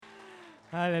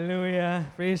Hallelujah.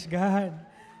 Praise God.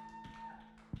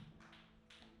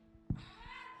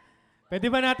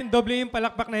 Pwede ba natin doble yung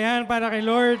palakpak na yan para kay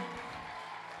Lord?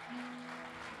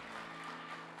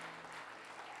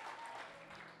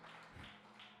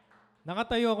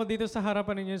 Nakatayo ako dito sa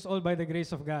harapan ninyo is all by the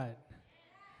grace of God.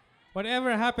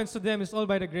 Whatever happens to them is all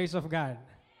by the grace of God.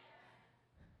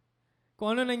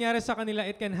 Kung ano nangyari sa kanila,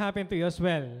 it can happen to you as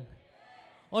well.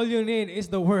 All you need is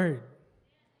the Word.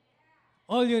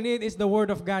 All you need is the Word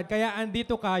of God. Kaya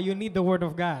andito ka, you need the Word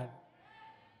of God.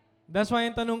 That's why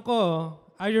ang tanong ko,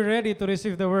 are you ready to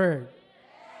receive the Word?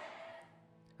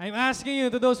 I'm asking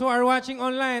you, to those who are watching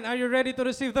online, are you ready to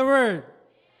receive the Word?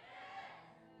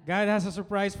 God has a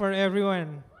surprise for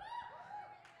everyone.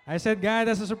 I said God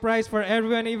has a surprise for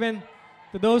everyone, even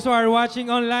to those who are watching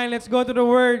online. Let's go to the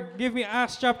Word. Give me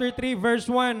Acts chapter 3, verse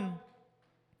 1.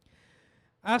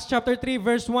 Acts chapter 3,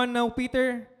 verse 1. Now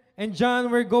Peter and John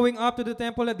were going up to the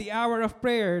temple at the hour of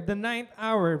prayer, the 9th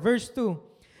hour. Verse 2.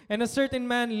 And a certain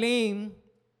man lame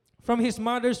from his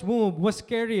mother's womb was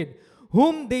carried,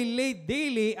 whom they laid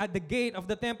daily at the gate of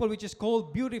the temple, which is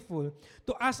called Beautiful,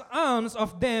 to ask alms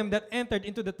of them that entered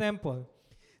into the temple.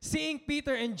 Seeing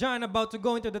Peter and John about to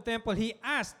go into the temple, he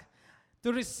asked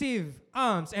to receive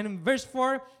alms. And in verse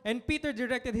 4, and Peter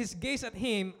directed his gaze at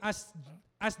him as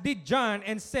did John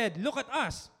and said, "Look at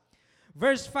us."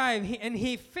 Verse 5, and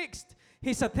he fixed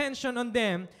his attention on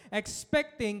them,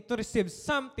 expecting to receive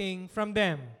something from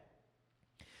them.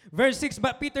 Verse 6,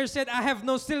 but Peter said, "I have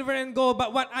no silver and gold,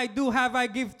 but what I do have I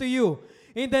give to you.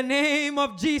 In the name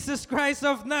of Jesus Christ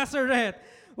of Nazareth."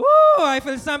 Woo! I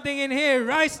feel something in here.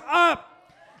 Rise up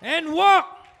and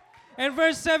walk. And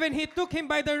verse 7, he took him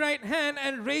by the right hand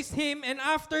and raised him, and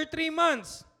after 3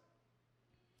 months,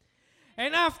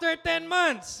 and after 10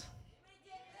 months,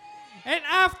 and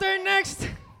after next,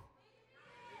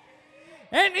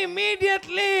 and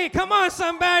immediately, come on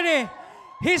somebody,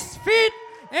 his feet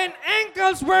and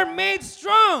ankles were made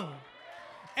strong,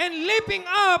 and leaping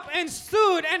up and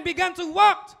stood and began to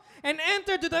walk, and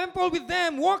entered the temple with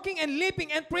them, walking and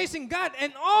leaping and praising God.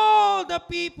 And all the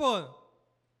people,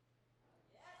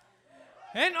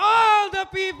 and all the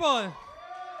people,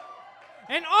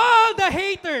 and all the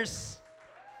haters,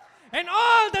 and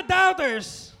all the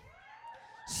doubters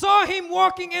saw him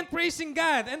walking and praising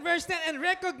God. And verse 10, and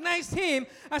recognized him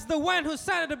as the one who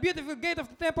sat at the beautiful gate of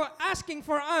the temple asking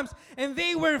for alms. And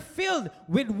they were filled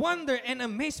with wonder and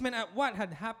amazement at what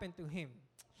had happened to him.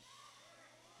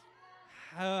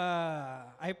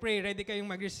 I pray, ready kayong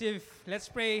mag-receive. Let's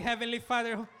pray. Heavenly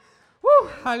Father, woo,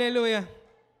 hallelujah.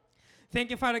 Thank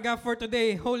you, Father God, for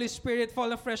today. Holy Spirit,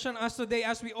 fall afresh on us today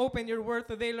as we open your word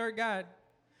today, Lord God.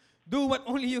 Do what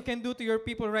only you can do to your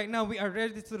people right now. We are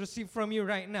ready to receive from you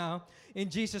right now. In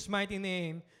Jesus' mighty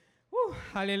name. Woo,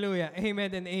 hallelujah.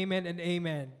 Amen and amen and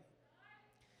amen.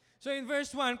 So in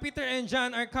verse 1, Peter and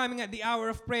John are coming at the hour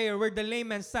of prayer where the lame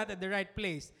man sat at the right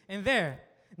place. And there,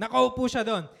 nakaupo siya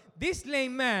doon. This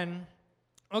lame man,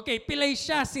 okay, pilay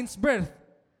siya since birth.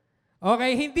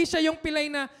 Okay, hindi siya yung pilay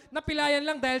na napilayan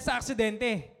lang dahil sa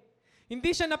aksidente.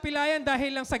 Hindi siya napilayan dahil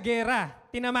lang sa gera,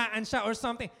 tinamaan siya or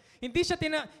something. Hindi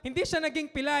siya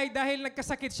naging pilay dahil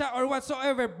nagkasakit siya or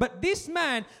whatsoever. But this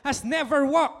man has never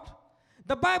walked.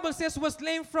 The Bible says was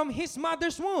lame from his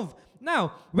mother's womb.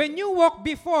 Now, when you walk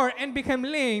before and become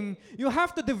lame, you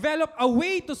have to develop a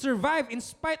way to survive in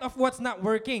spite of what's not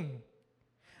working.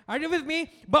 Are you with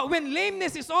me? But when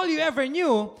lameness is all you ever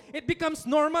knew, it becomes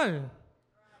normal.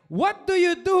 What do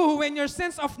you do when your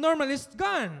sense of normal is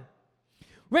gone?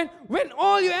 When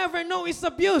all you ever know is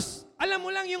abuse. Alam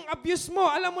mo lang yung abuse mo.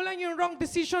 Alam mo lang yung wrong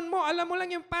decision mo. Alam mo lang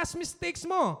yung past mistakes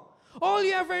mo. All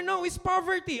you ever know is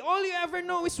poverty. All you ever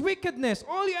know is wickedness.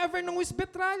 All you ever know is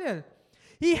betrayal.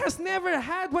 He has never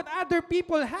had what other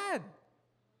people had.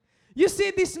 You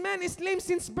see, this man is lame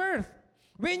since birth.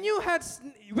 When you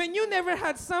never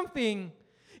had something,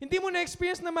 hindi mo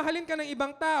na-experience na mahalin ka ng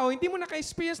ibang tao, hindi mo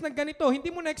na-experience na ganito, hindi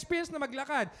mo na-experience na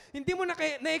maglakad, hindi mo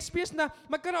na-experience na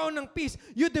magkaroon ng peace,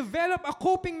 you develop a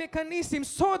coping mechanism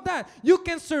so that you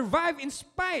can survive in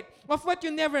spite of what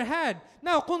you never had.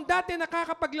 Now, kung dati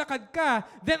nakakapaglakad ka,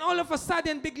 then all of a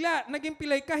sudden, bigla, naging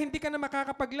pilay ka, hindi ka na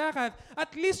makakapaglakad,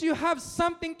 at least you have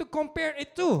something to compare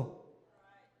it to.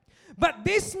 But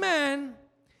this man,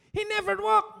 he never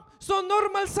walked. So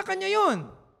normal sa kanya yun.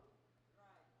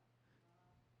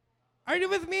 Are you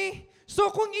with me? So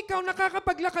kung ikaw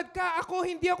nakakapaglakad ka, ako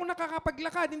hindi ako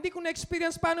nakakapaglakad, hindi ko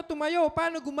na-experience paano tumayo,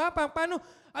 paano gumapang, paano,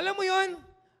 alam mo yon?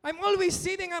 I'm always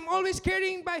sitting, I'm always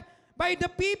carrying by the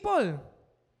people.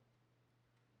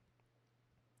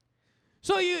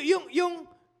 So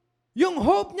yung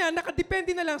hope niya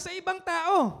nakadepende na lang sa ibang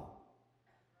tao.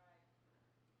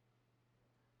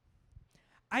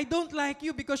 I don't like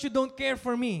you because you don't care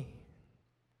for me.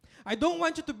 I don't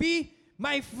want you to be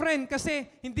my friend kasi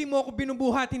hindi mo ako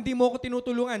binubuhat, hindi mo ako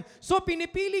tinutulungan. So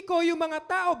pinipili ko yung mga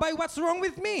tao by what's wrong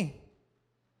with me.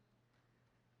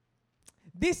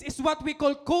 This is what we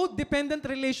call codependent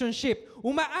relationship.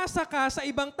 Umaasa ka sa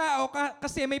ibang tao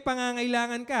kasi may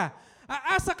pangangailangan ka.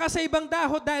 Aasa ka sa ibang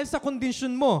tao dahil sa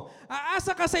kondisyon mo.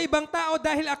 Aasa ka sa ibang tao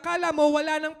dahil akala mo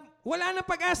wala nang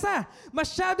pag-asa.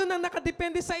 Masyado nang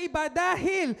nakadepende sa iba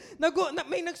dahil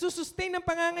may nagsusustain ng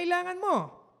pangangailangan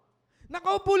mo.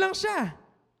 Nakaupo lang siya.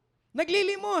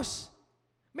 Naglilimos.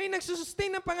 May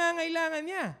nagsusustain ng pangangailangan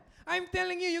niya. I'm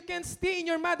telling you, you can't stay in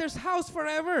your mother's house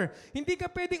forever. Hindi ka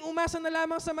pwedeng umasa na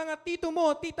lamang sa mga tito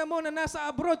mo, tita mo na nasa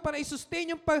abroad para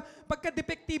i-sustain yung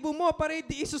pagka-depektibo mo, para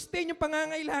i-sustain yung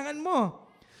pangangailangan mo.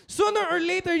 Sooner or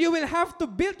later, you will have to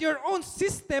build your own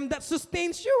system that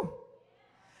sustains you.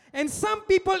 And some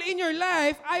people in your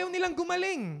life, ayaw nilang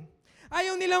gumaling.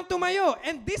 Ayaw nilang tumayo.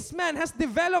 And this man has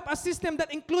developed a system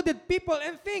that included people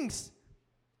and things.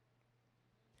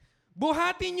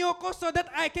 Buhatin niyo ako so that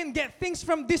I can get things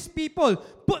from these people.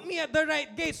 Put me at the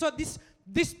right gate so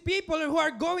these people who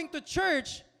are going to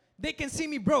church, they can see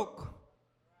me broke.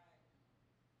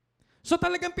 So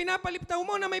talagang pinapaliptaw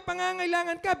mo na may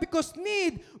pangangailangan ka because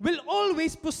need will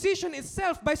always position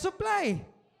itself by supply.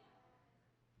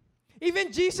 Even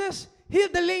Jesus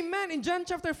healed the lame man in John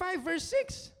chapter 5 verse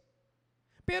 6.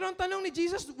 Pero ang tanong ni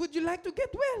Jesus, would you like to get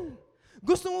well?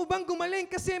 Gusto mo bang gumaling?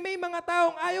 Kasi may mga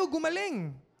taong ayaw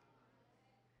gumaling.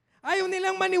 Ayaw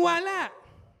nilang maniwala.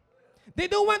 They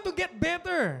don't want to get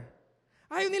better.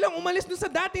 Ayaw nilang umalis dun sa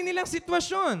dati nilang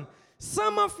sitwasyon.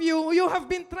 Some of you have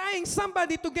been trying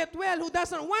somebody to get well who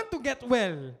doesn't want to get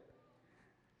well.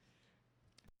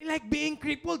 They like being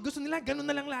crippled. Gusto nila ganun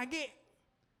na lang lagi.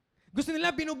 Gusto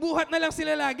nila binubuhat na lang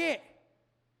sila lagi.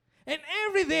 And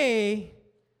every day,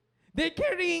 they're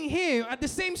carrying him at the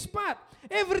same spot.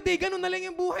 Every day, ganun na lang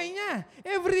yung buhay niya.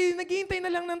 Every day, naghihintay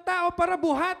na lang ng tao para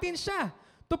buhatin siya.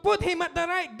 To put him at the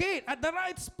right gate, at the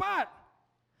right spot.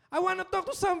 I want to talk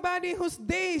to somebody whose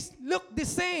days look the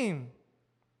same.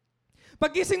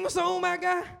 Pagising mo sa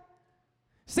umaga,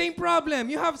 same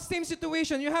problem. You have same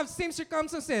situation. You have same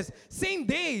circumstances. Same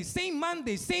day, same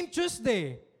Monday, same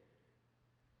Tuesday.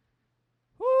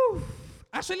 Whew.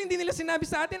 Actually, hindi nila sinabi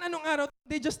sa atin anong araw.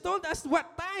 They just told us what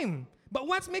time. But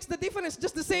what makes the difference?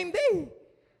 Just the same day.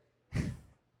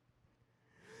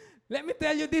 Let me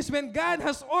tell you this, when God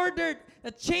has ordered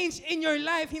a change in your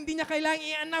life, hindi niya kailangang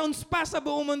i-announce pa sa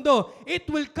buong mundo.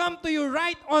 It will come to you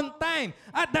right on time,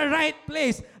 at the right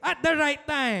place, at the right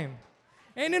time.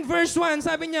 And in verse 1,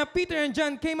 sabi niya, Peter and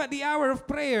John came at the hour of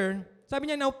prayer. Sabi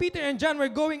niya, now Peter and John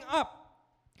were going up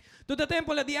to the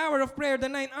temple at the hour of prayer, the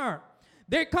 9th hour.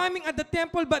 They're coming at the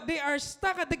temple, but they are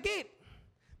stuck at the gate.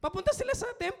 Papunta sila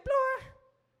sa templo,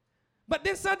 But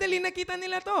then suddenly, nakita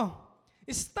nila to.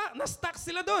 Na-stuck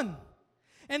sila doon.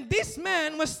 And this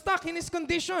man was stuck in his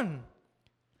condition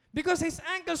because his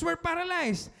ankles were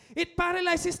paralyzed. It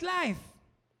paralyzed his life.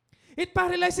 It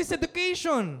paralyzed his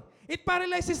education. It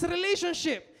paralyzed his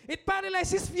relationship. It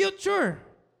paralyzed his future.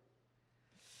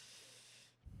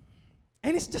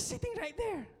 And he's just sitting right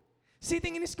there.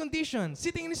 Sitting in his condition,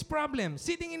 sitting in his problems,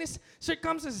 sitting in his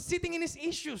circumstances, sitting in his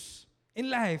issues in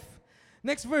life.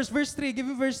 Next verse 3, give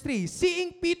me verse 3.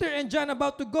 Seeing Peter and John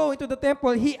about to go into the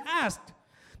temple, he asked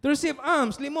to receive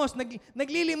alms, limos,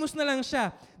 naglilimos na lang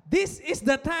siya. This is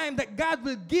the time that God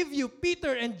will give you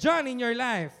Peter and John in your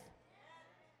life.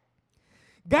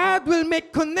 God will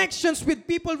make connections with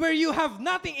people where you have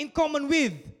nothing in common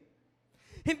with.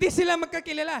 Hindi sila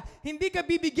magkakilala. Hindi ka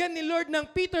bibigyan ni Lord ng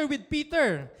Peter with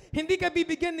Peter. Hindi ka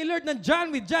bibigyan ni Lord ng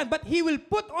John with John, but He will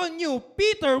put on you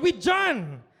Peter with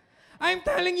John. I'm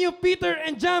telling you, Peter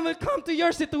and John will come to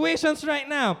your situations right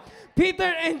now.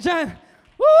 Peter and John.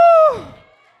 Woo!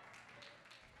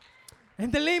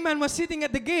 And the layman was sitting at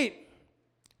the gate,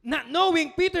 not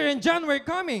knowing Peter and John were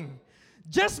coming.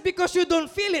 Just because you don't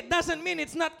feel it doesn't mean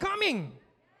it's not coming.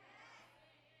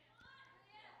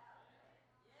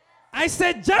 I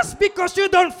said, just because you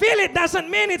don't feel it doesn't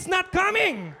mean it's not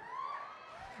coming.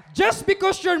 Just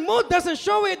because your mood doesn't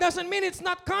show it doesn't mean it's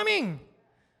not coming.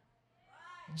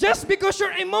 Just because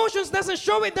your emotions doesn't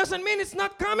show it doesn't mean it's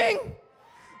not coming.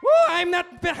 Woo,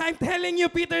 I'm telling you,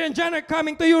 Peter and John are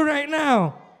coming to you right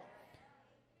now.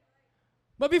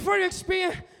 But before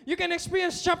you can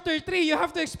experience chapter 3, you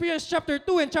have to experience chapter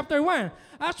 2 and chapter 1.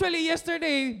 Actually,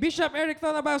 yesterday, Bishop Eric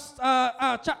thought about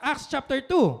Acts chapter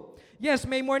 2. Yes,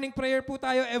 may morning prayer po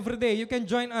tayo every day. You can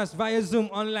join us via Zoom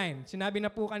online. Sinabi na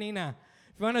po kanina.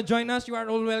 If you want to join us, you are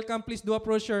all welcome. Please do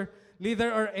approach your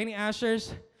leader or any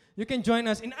ushers You can join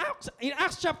us. In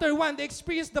Acts chapter 1, they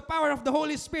experienced the power of the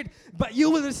Holy Spirit, but you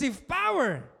will receive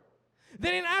power.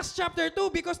 Then in Acts chapter 2,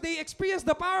 because they experienced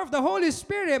the power of the Holy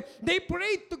Spirit, they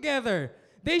prayed together.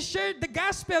 They shared the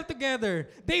gospel together.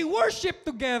 They worshiped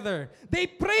together. They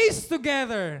praised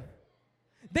together.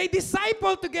 They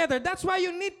discipled together. That's why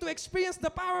you need to experience the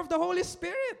power of the Holy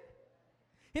Spirit.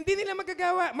 Hindi nila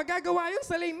magagawa yun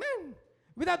sa layman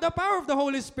without the power of the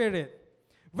Holy Spirit.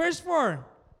 Verse 4,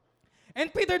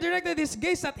 and Peter directed his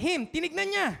gaze at him.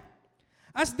 Tinignan niya,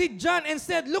 as did John, and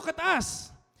said, look at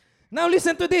us. Now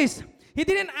listen to this. He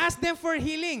didn't ask them for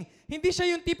healing. Hindi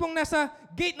siya yung tipong nasa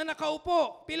gate na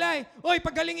nakaupo. Pilay, oy,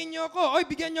 pagalingin niyo ako. Oy,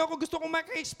 bigyan niyo ako. Gusto kong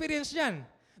maka-experience yan.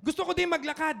 Gusto ko din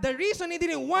maglakad. The reason he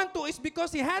didn't want to is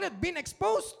because he hadn't been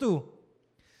exposed to.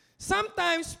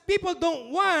 Sometimes people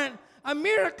don't want a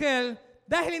miracle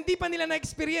dahil hindi pa nila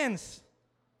na-experience.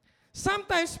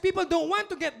 Sometimes people don't want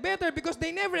to get better because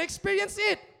they never experience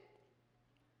it.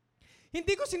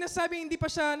 Hindi ko sinasabing hindi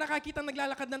pa siya nakakita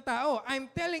naglalakad ng tao.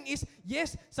 I'm telling is,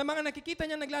 yes, sa mga nakikita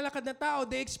niya naglalakad ng tao,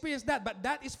 they experience that. But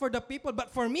that is for the people. But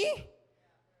for me,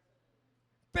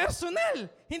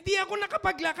 personal. Hindi ako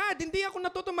nakapaglakad. Hindi ako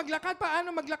natutong maglakad.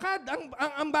 Paano maglakad?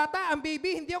 Ang bata, ang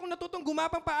baby, hindi ako natutong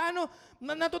gumapang paano.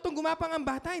 Natutong gumapang ang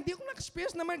bata. Hindi ako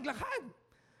na-experience na maglakad.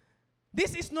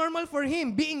 This is normal for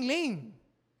him, being lame.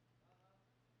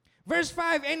 Verse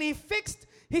 5, and he fixed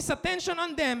his attention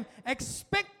on them,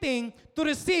 expecting to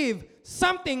receive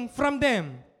something from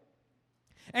them.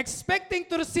 Expecting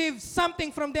to receive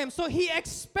something from them. So he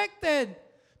expected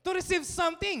to receive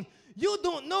something. You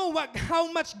don't know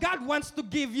how much God wants to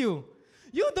give you.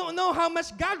 You don't know how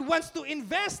much God wants to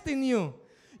invest in you.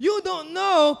 You don't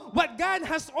know what God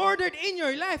has ordered in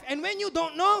your life. And when you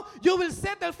don't know, you will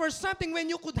settle for something when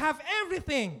you could have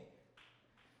everything.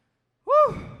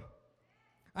 Woo!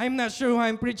 I'm not sure who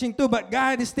I'm preaching to, but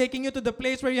God is taking you to the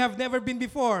place where you have never been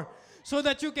before so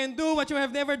that you can do what you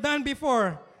have never done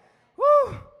before.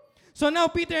 Woo! So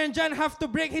now Peter and John have to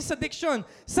break his addiction.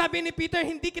 Sabi ni Peter,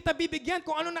 hindi kita bibigyan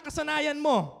kung ano nakasanayan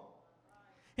mo.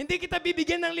 Hindi kita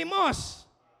bibigyan ng limos.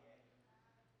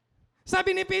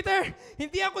 Sabi ni Peter,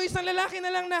 hindi ako isang lalaki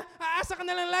na lang na aasa ka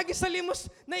na lang lagi sa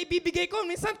limos na ibibigay ko.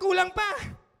 Minsan kulang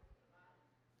pa.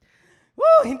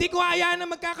 Woo! Hindi ko hayaan na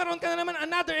magkakaroon ka na naman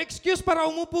another excuse para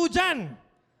umupo dyan.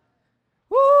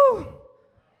 Woo!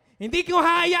 Hindi ko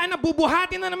hayaan na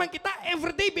bubuhatin na naman kita.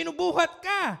 Everyday binubuhat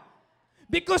ka.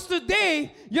 Because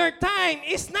today, your time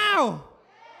is now.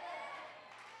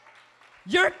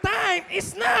 Your time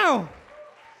is now.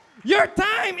 Your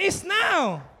time is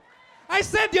now. I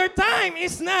said your time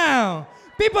is now.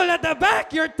 People at the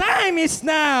back, your time is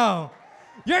now.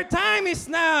 Your time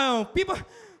is now. People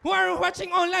who are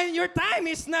watching online, your time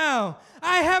is now.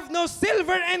 I have no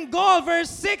silver and gold. Verse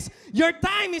 6, your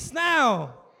time is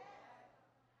now.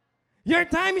 Your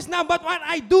time is now, but what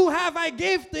I do have, I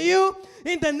gave to you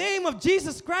in the name of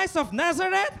Jesus Christ of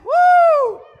Nazareth.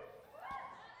 Woo!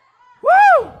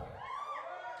 Woo!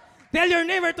 Tell your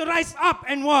neighbor to rise up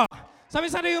and walk. Sabi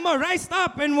sa mo, rise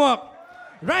up and walk.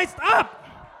 Rise up.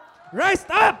 Rise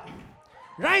up.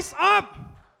 Rise up.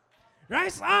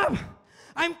 Rise up.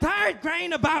 I'm tired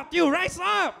crying about you. Rise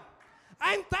up.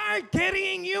 I'm tired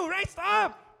carrying you. Rise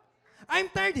up. I'm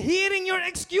tired hearing your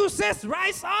excuses.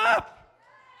 Rise up.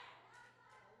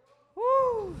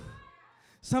 Woo.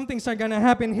 Some things are gonna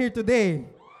happen here today.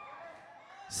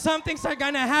 Some things are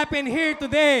gonna happen here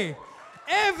today.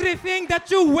 Everything that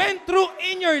you went through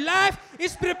in your life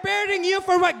is preparing you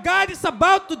for what God is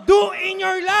about to do in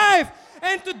your life.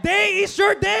 And today is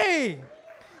your day.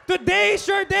 Today is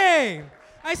your day.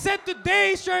 I said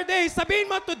today is your day. Sabihin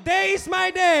mo, today is my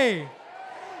day.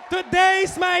 Today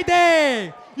is my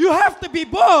day. You have to be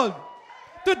bold.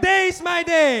 Today is my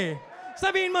day.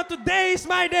 Sabihin mo, today is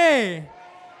my day.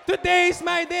 Today is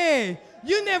my day.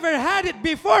 You never had it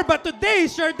before, but today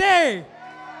is your day.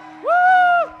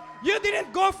 Woo! You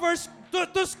didn't go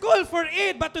to school for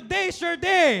it, but today is your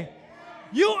day.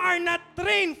 You are not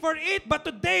trained for it, but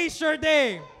today is your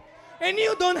day. And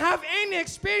you don't have any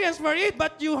experience for it,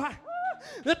 but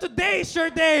but today is your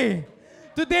day.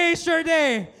 Today is your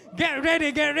day. Get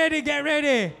ready, get ready, get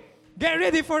ready. Get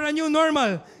ready for a new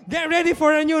normal. Get ready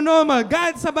for a new normal.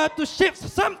 God's about to shift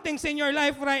some things in your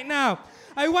life right now.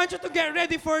 I want you to get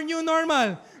ready for a new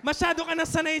normal. Masyado ka na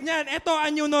sanay niyan. Ito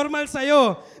ang new normal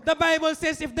sa'yo. The Bible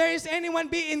says, if there is anyone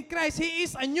be in Christ, he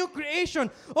is a new creation.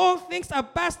 All things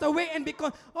have passed away and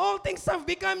all things have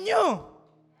become new.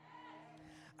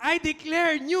 I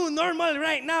declare new normal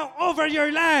right now over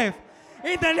your life.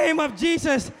 In the name of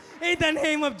Jesus. In the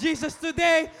name of Jesus.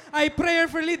 Today, I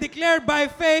prayerfully declare by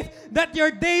faith that your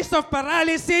days of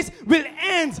paralysis will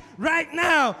end right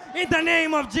now. In the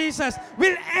name of Jesus.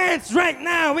 Will end right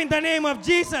now. In the name of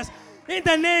Jesus. In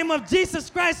the name of Jesus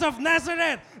Christ of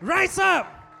Nazareth. Rise up.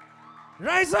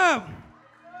 Rise up.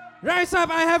 Rise up.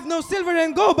 I have no silver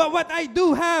and gold, but what I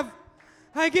do have,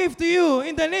 I give to you.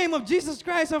 In the name of Jesus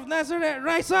Christ of Nazareth.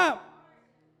 Rise up.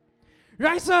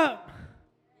 Rise up.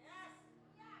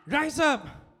 Rise up.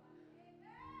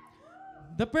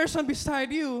 The person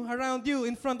beside you, around you,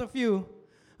 in front of you,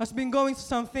 has been going through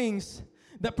some things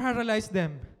that paralyze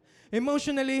them.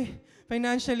 Emotionally,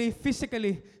 financially,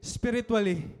 physically,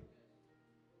 spiritually.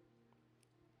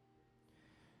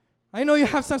 I know you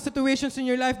have some situations in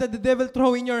your life that the devil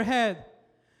throw in your head.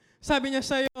 Sabi niya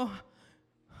sa'yo,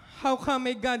 how come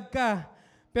may God ka?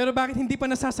 Pero bakit hindi pa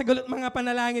nasasagot mga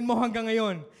panalangin mo hanggang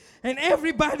ngayon? And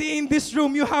everybody in this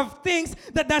room, you have things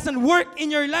that doesn't work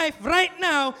in your life right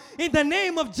now. In the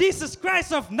name of Jesus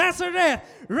Christ of Nazareth,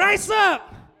 rise up.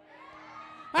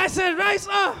 I said, rise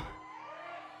up.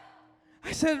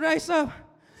 I said, rise up.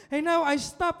 And now I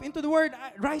stop into the word,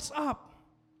 rise up.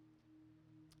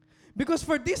 Because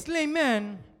for this lame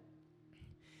man,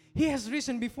 he has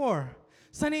risen before.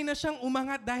 Sanay na siyang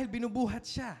umangat dahil binubuhat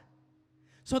siya.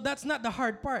 So that's not the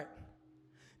hard part.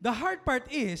 The hard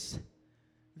part is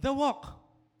the walk.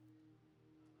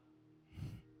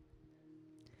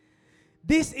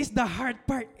 This is the hard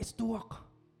part, is to walk.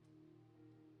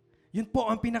 Yun po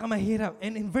ang pinakamahirap.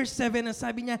 And in verse 7, ang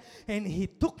sabi niya, and he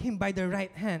took him by the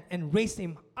right hand and raised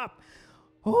him up.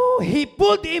 Oh, he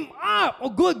pulled him up. Oh,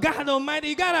 good God Almighty.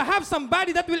 You gotta have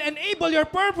somebody that will enable your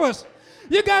purpose.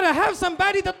 You gotta have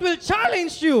somebody that will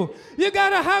challenge you. You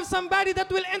gotta have somebody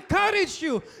that will encourage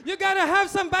you. You gotta have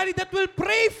somebody that will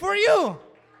pray for you.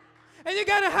 And you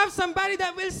gotta have somebody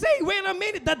that will say, wait a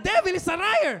minute, the devil is a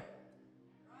liar.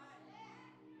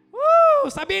 Woo!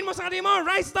 Sabihin mo sa kanila mo,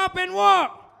 rise up and walk.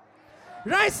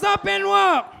 Rise up and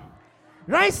walk.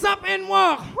 Rise up and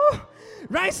walk. Woo!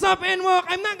 Rise up and walk.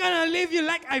 I'm not gonna leave you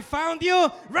like I found you.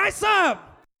 Rise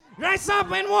up. Rise up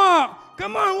and walk.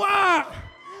 Come on, walk.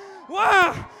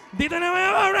 Walk. Dito naman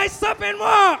ako. Rise up and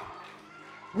walk.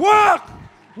 Walk.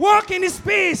 Walk in His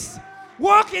peace.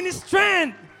 Walk in His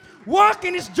strength. Walk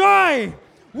in His joy.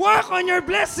 Walk on your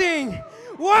blessing.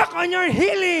 Walk on your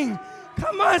healing.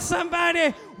 Come on,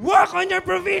 somebody. Walk on your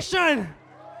provision.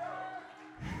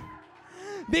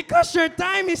 Because your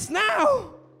time is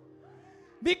now.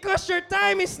 Because your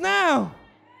time is now.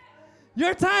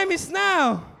 Your time is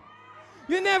now.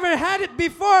 You never had it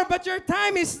before, but your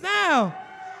time is now.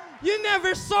 You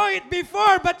never saw it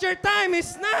before, but your time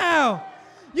is now.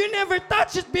 You never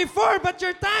touched it before, but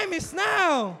your time is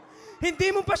now.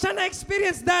 Hindi mo pa siya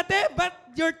na-experience dati,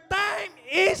 but your time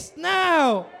is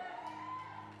now.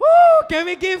 Woo! Can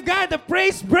we give God a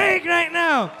praise break right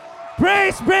now?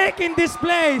 Praise break in this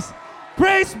place.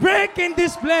 Praise break in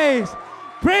this place.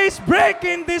 Praise break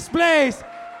in this place.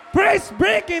 Praise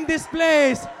break in this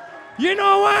place. You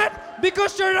know what?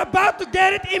 Because you're about to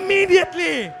get it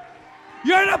immediately.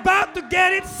 You're about to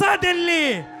get it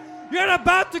suddenly. You're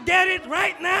about to get it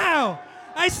right now.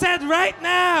 I said right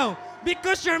now.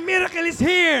 Because your miracle is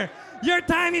here. Your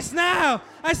time is now.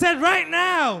 I said right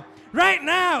now. Right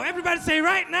now. Everybody say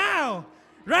right now.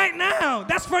 Right now.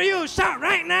 That's for you. Shout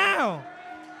right now.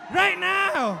 Right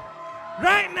now.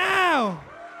 Right now.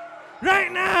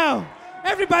 Right now.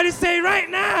 Everybody say right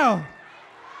now.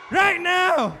 Right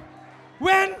now.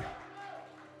 When?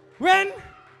 When?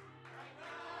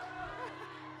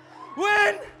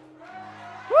 When?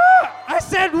 Woo! I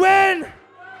said when?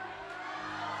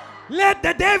 Let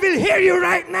the devil hear you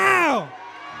right now.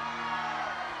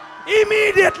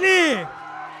 Immediately.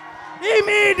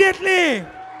 Immediately.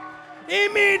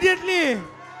 Immediately.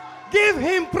 Give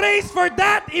him praise for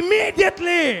that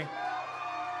immediately.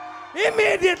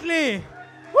 Immediately.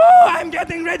 Woo! I'm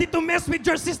getting ready to mess with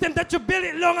your system that you built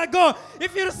it long ago.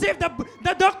 If you receive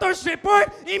the doctor's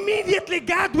report, immediately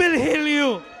God will heal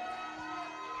you.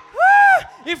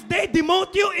 If they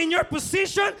demote you in your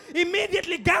position,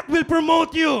 immediately God will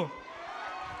promote you.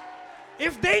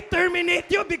 If they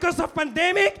terminate you because of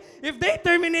pandemic, if they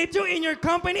terminate you in your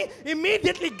company,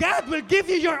 immediately God will give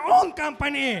you your own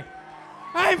company.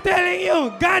 I'm telling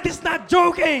you, God is not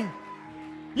joking.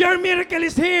 Your miracle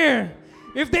is here.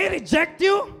 If they reject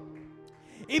you,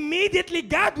 immediately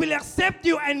God will accept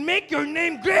you and make your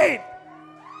name great.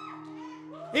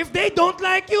 If they don't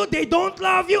like you, they don't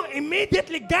love you,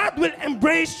 immediately God will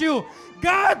embrace you.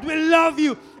 God will love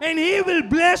you, and He will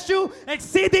bless you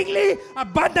exceedingly,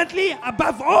 abundantly,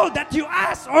 above all that you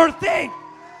ask or think.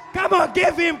 Come on,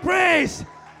 give Him praise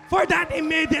for that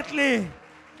immediately.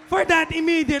 for that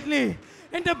immediately.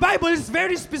 And the Bible is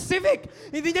very specific.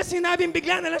 Hindi niya sinabing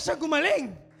bigla na lang siya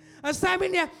gumaling. Ang sabi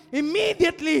niya,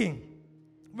 immediately.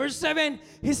 Verse 7,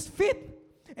 his feet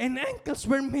and ankles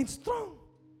were made strong.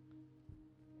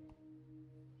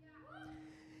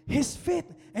 His feet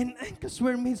and ankles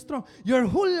were made strong. Your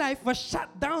whole life was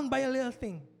shut down by a little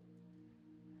thing.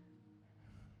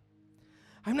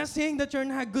 I'm not saying that you're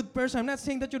not a good person. I'm not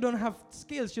saying that you don't have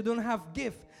skills, you don't have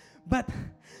gift. But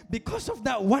because of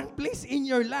that one place in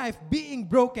your life being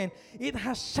broken, it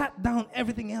has shut down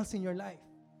everything else in your life.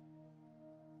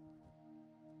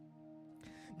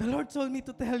 The Lord told me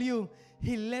to tell you,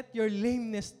 He let your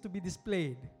lameness to be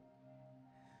displayed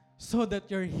so that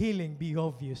your healing be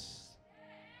obvious.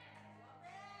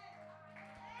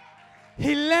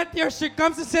 He let your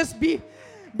circumstances be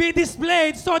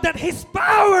displayed so that His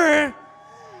power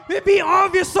will be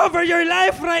obvious over your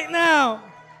life right now.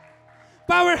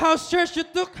 Powerhouse Church,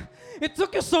 it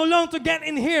took you so long to get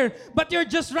in here, but you're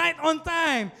just right on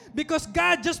time because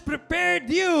God just prepared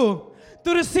you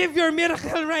to receive your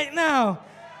miracle right now.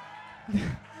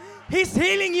 He's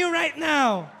healing you right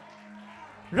now.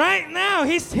 Right now,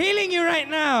 He's healing you right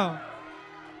now.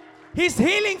 He's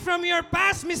healing from your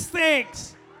past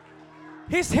mistakes.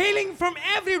 He's healing from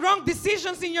every wrong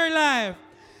decisions in your life.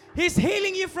 He's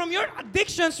healing you from your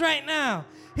addictions right now.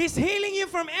 He's healing you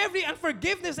from every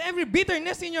unforgiveness, every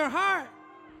bitterness in your heart.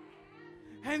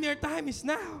 And your time is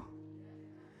now.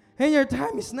 And your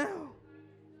time is now.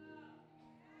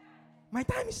 My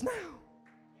time is now.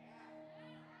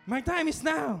 My time is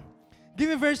now. Give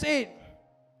me verse 8.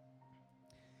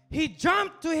 He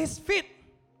jumped to his feet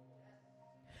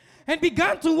and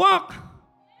began to walk.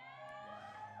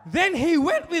 Then he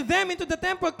went with them into the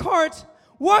temple courts,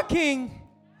 walking,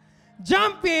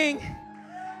 jumping,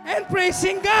 and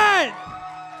praising God.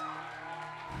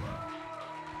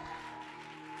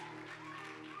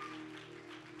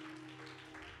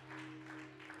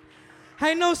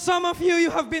 I know some of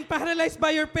you have been paralyzed by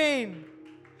your pain.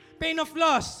 Pain of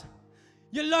loss.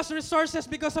 You lost resources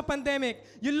because of pandemic.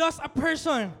 You lost a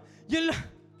person. You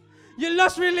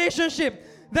lost relationship.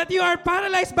 That you are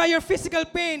paralyzed by your physical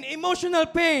pain, emotional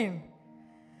pain,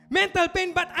 mental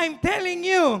pain. But I'm telling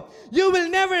you, you will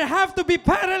never have to be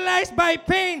paralyzed by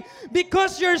pain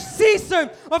because your season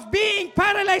of being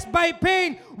paralyzed by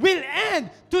pain will end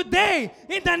today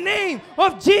in the name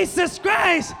of Jesus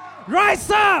Christ. Rise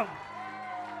up.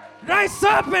 Rise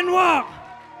up and walk.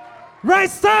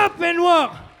 Rise up and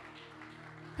walk.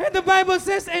 And the Bible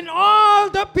says, and all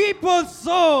the people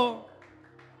saw,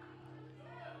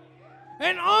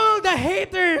 and all the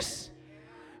haters,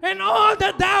 and all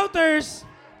the doubters,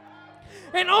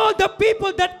 and all the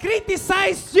people that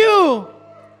criticized you,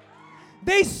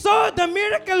 they saw the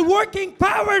miracle working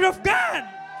power of God.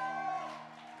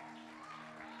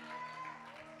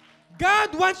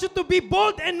 God wants you to be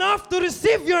bold enough to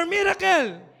receive your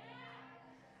miracle.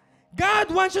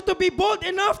 God wants you to be bold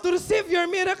enough to receive your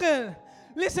miracle.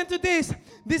 Listen to this.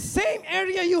 The same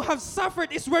area you have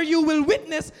suffered is where you will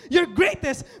witness your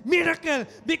greatest miracle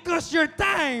because your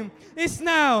time is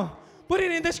now. Put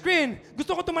it in the screen.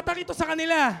 Gusto ko tumatak ito sa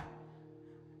kanila.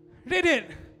 Read it.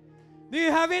 Do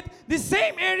you have it? The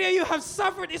same area you have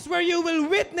suffered is where you will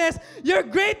witness your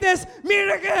greatest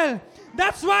miracle.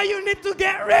 That's why you need to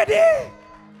get ready.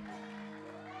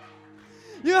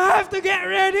 You have to get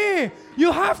ready.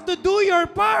 You have to do your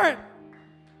part.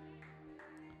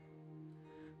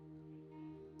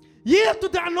 Yield to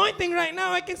the anointing right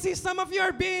now. I can see some of you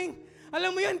are being,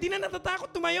 alam mo yun, hindi na natatakot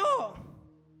tumayo.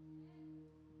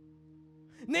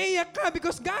 Naiyak ka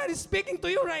because God is speaking to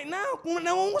you right now. Kung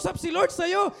nangungusap si Lord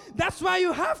sa'yo, that's why you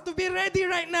have to be ready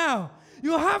right now.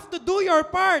 You have to do your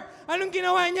part. Anong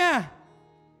ginawa niya?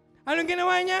 Anong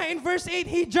ginawa niya? In verse 8,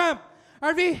 he jumped.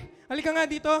 Arvi, halika nga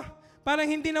dito. Parang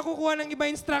hindi nakukuha ng iba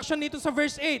instruction dito sa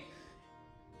verse 8.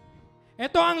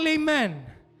 Ito ang lame man.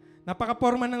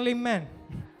 Napaka-forma ng lame man.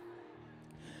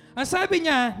 Ang sabi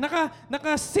niya,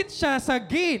 naka-sit siya sa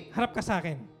gate. Harap ka sa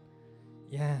akin.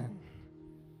 Yan.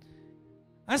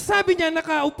 Ang sabi niya,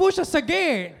 nakaupo siya sa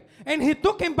gate. And he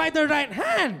took him by the right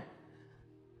hand.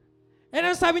 And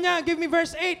ang sabi niya, give me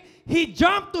verse 8. He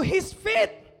jumped to his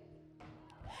feet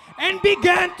and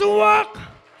began to walk.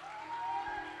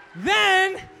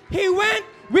 Then he went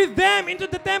with them into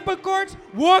the temple courts,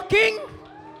 walking.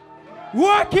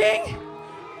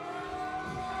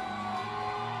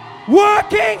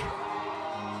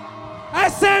 I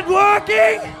said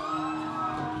walking.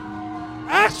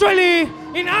 Actually,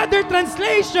 in other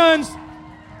translations,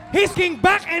 he's walking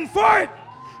back and forth.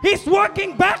 He's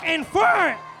walking back and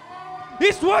forth.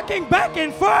 He's walking back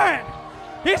and forth.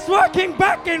 He's walking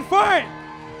back and forth.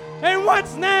 And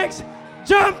what's next?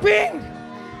 jumping.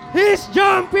 He's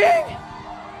jumping.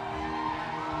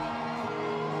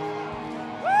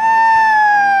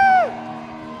 Woo!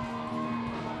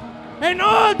 And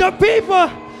all the people,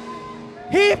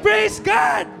 he praised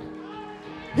God.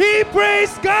 He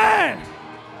praised God.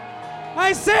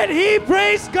 I said he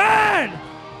praised God.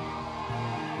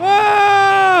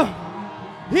 Oh,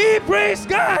 he praised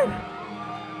God.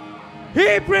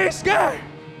 He praised God.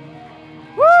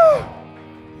 Woo!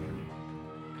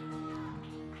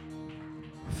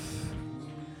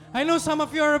 I know some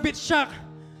of you are a bit shocked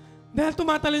dahil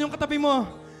tumatalon yung katabi mo,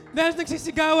 dahil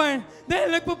nagsisigawan,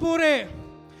 dahil nagpupuri.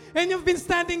 And you've been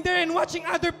standing there and watching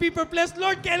other people bless.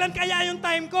 Lord, kailan kaya yung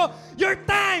time ko? Your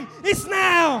time is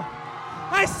now.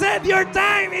 I said your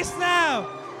time is now.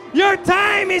 Your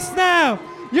time is now.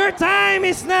 Your time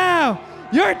is now.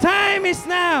 Your time is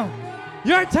now.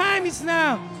 Your time is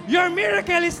now. Your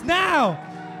miracle is now.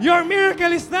 Your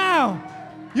miracle is now.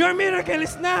 Your miracle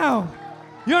is now.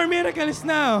 Your miracle is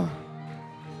now.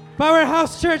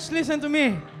 Powerhouse Church, listen to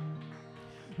me.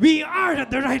 We are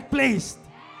at the right place.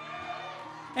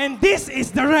 And this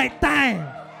is the right time.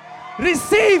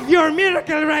 Receive your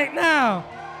miracle right now.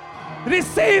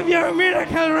 Receive your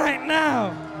miracle right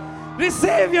now.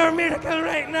 Receive your miracle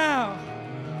right now.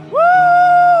 Woo!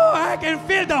 I can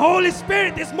feel the Holy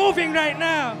Spirit is moving right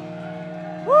now.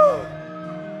 Woo!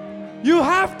 You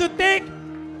have to take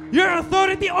your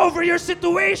authority over your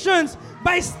situations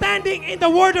by standing in the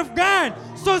Word of God.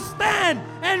 So stand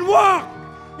and walk.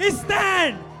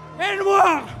 Stand and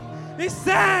walk.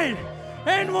 Stand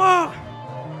and walk.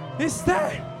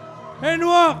 Stand and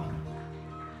walk.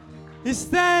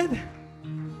 Stand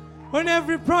on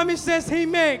every promises He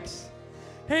makes,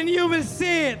 and you will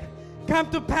see it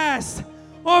come to pass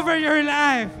over your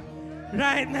life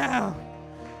right now.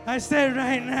 I said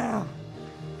right now.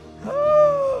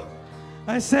 Ooh.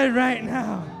 I said right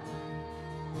now.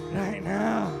 Right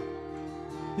now.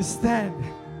 Stand.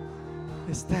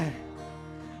 Stand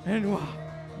and walk.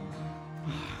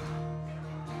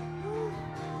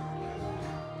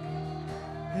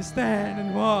 Stand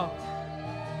and walk.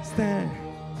 Stand.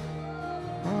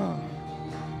 Oh.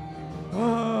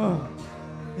 Oh.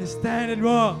 Stand and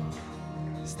walk.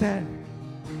 Stand.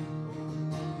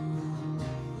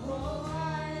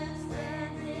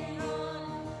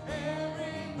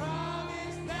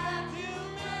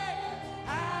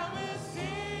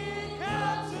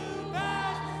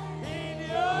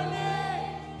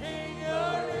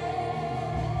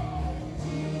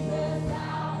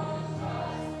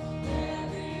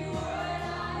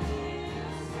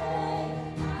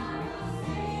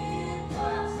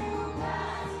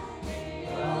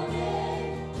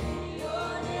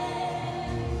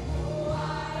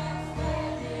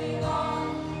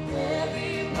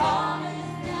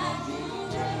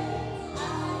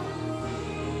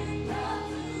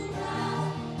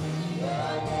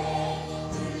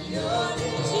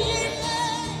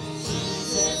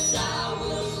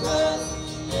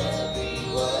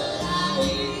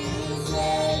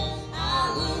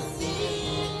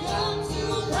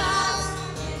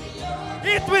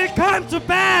 It will come to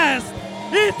pass.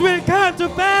 It will come to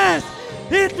pass.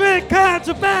 It will come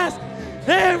to pass.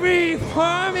 Every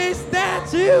promise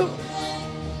that you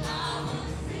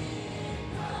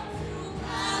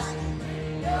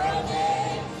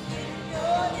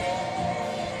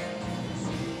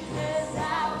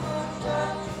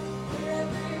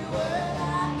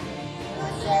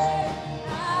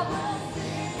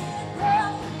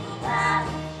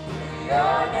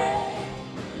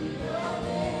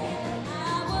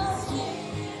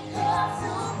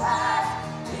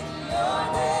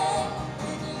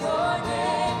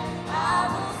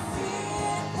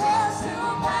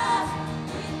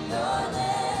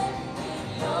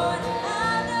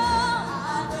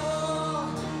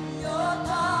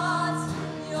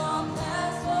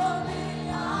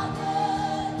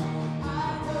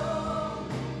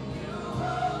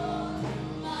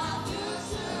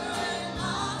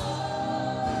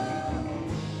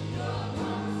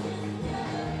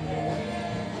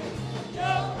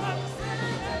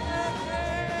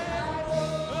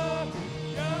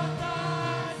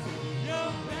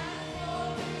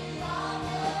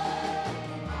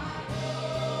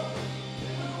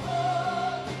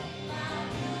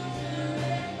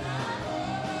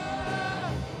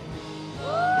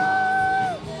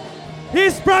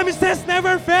His promises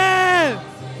never fail.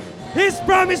 His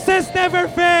promises never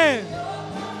fail.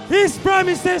 His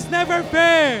promises never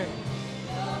fail.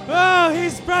 Oh,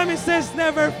 His promises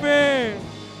never fail.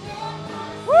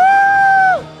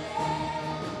 Woo!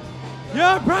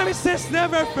 Your promises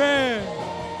never fail.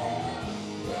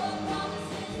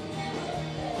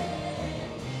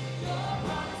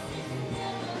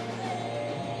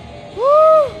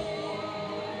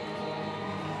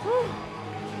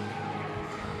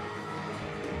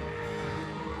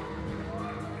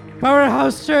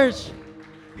 Powerhouse Church,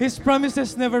 His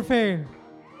promises never fail.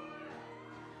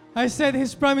 I said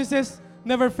His promises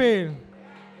never fail.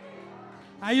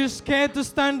 Are you scared to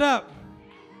stand up?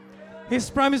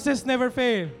 His promises never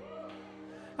fail.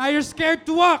 Are you scared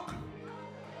to walk?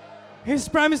 His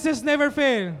promises never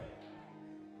fail.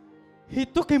 He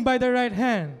took him by the right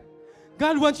hand.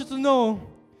 God wants you to know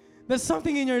that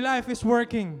something in your life is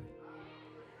working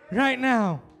right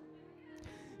now.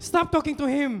 Stop talking to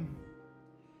him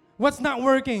what's not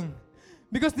working.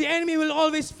 Because the enemy will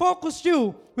always focus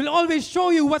you, will always show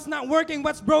you what's not working,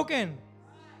 what's broken.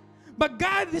 But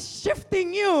God is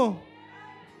shifting you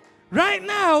right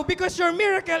now because your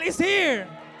miracle is here.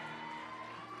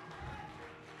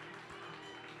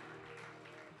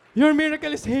 Your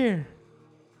miracle is here.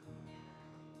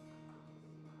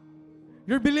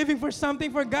 You're believing for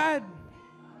something for God.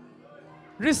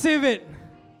 Receive it.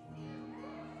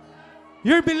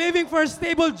 You're believing for a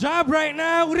stable job right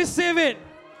now. Receive it.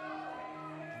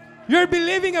 You're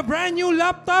believing a brand new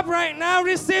laptop right now.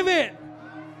 Receive it.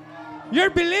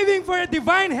 You're believing for a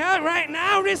divine health right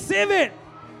now. Receive it.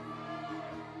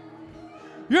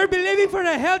 You're believing for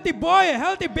a healthy boy, a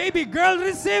healthy baby girl.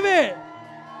 Receive it.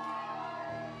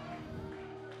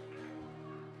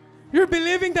 You're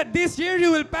believing that this year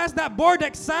you will pass that board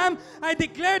exam. I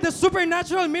declare the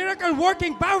supernatural miracle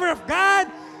working power of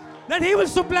God that He will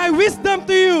supply wisdom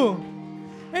to you.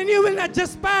 And you will not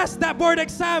just pass that board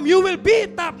exam. You will be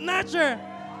top-notcher.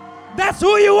 That's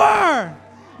who you are.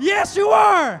 Yes, you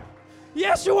are.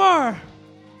 Yes, you are.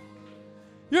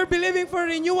 You're believing for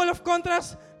renewal of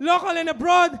contracts, local and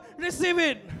abroad. Receive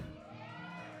it.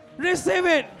 Receive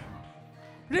it.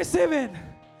 Receive it.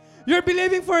 You're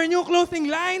believing for a new clothing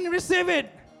line. Receive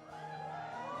it.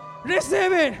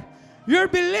 Receive it. You're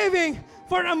believing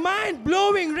for a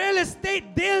mind-blowing real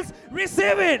estate deals.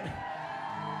 Receive it.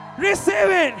 Receive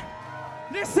it.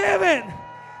 Receive it.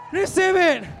 Receive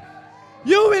it.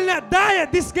 You will not die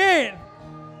at this gate.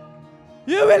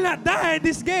 You will not die at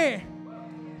this gate.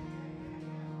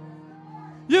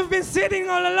 You've been sitting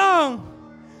all along.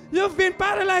 You've been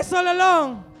paralyzed all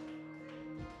along.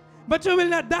 But you will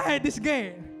not die at this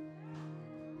gate.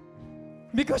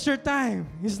 Because your time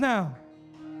is now.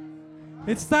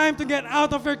 It's time to get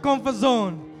out of your comfort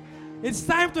zone. It's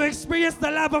time to experience the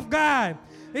love of God.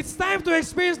 It's time to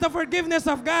experience the forgiveness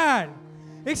of God.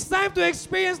 It's time to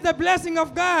experience the blessing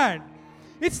of God.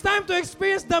 It's time to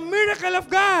experience the miracle of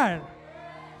God.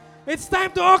 It's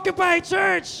time to occupy,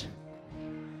 church.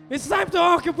 It's time to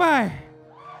occupy.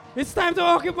 It's time to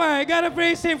occupy. I gotta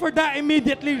praise Him for that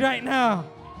immediately right now.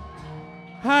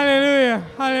 Hallelujah.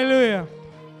 Hallelujah.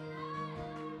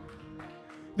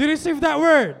 Do you receive that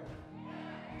word?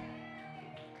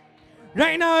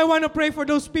 Right now, I want to pray for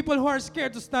those people who are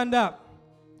scared to stand up.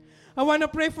 I want to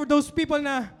pray for those people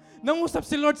na nangusap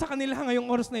si Lord sa kanila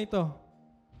ngayong oras na ito.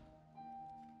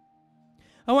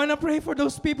 I want to pray for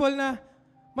those people na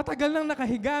matagal nang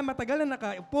nakahiga, matagal nang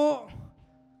nakaupo.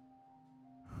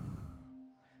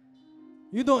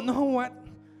 You don't know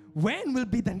when will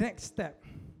be the next step.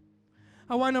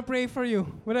 I want to pray for you,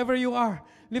 wherever you are.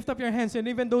 Lift up your hands, and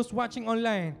even those watching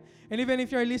online. And even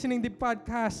if you're listening to the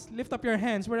podcast, lift up your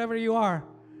hands wherever you are.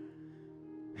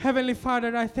 Heavenly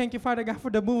Father, I thank you, Father God,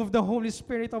 for the move of the Holy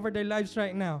Spirit over their lives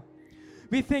right now.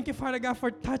 We thank you, Father God,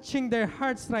 for touching their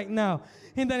hearts right now.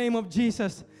 In the name of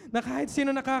Jesus. Na kahit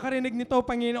sino nakakarinig nito,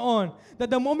 Panginoon, that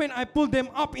the moment I pull them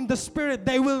up in the Spirit,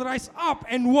 they will rise up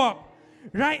and walk.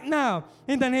 Right now,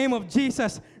 in the name of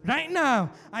Jesus. Right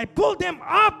now, I pull them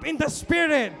up in the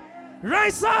Spirit.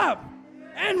 Rise up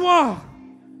and walk.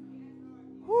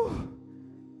 Whew.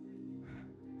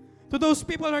 To those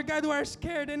people, Lord God, who are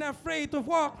scared and afraid to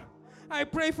walk, I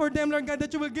pray for them, Lord God,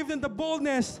 that you will give them the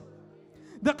boldness,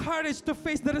 the courage to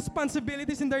face the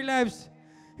responsibilities in their lives.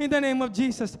 In the name of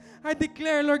Jesus, I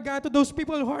declare, Lord God, to those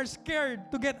people who are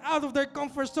scared to get out of their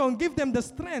comfort zone, give them the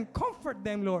strength, comfort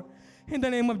them, Lord. In the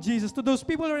name of Jesus. To those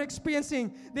people who are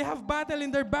experiencing, they have battle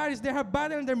in their bodies, they have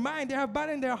battle in their mind, they have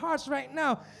battle in their hearts right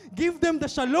now. Give them the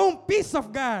shalom peace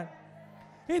of God.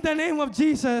 In the name of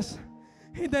Jesus.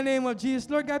 In the name of Jesus.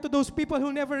 Lord God, to those people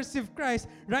who never received Christ,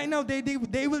 right now they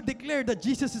will declare that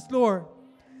Jesus is Lord.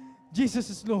 Jesus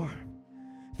is Lord.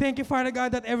 Thank you, Father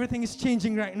God, that everything is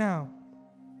changing right now.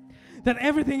 That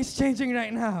everything is changing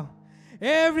right now.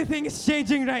 Everything is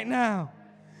changing right now.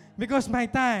 Because my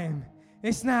time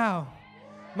is now.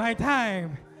 My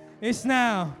time is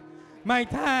now. My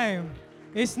time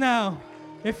is now.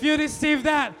 If you receive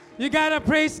that, you gotta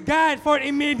praise God for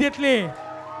immediately.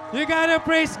 You gotta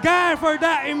praise God for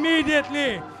that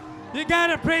immediately. You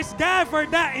gotta praise God for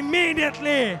that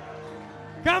immediately.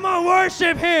 Come on,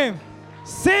 worship Him.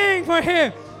 Sing for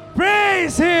Him.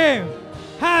 Praise Him!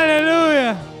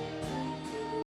 Hallelujah!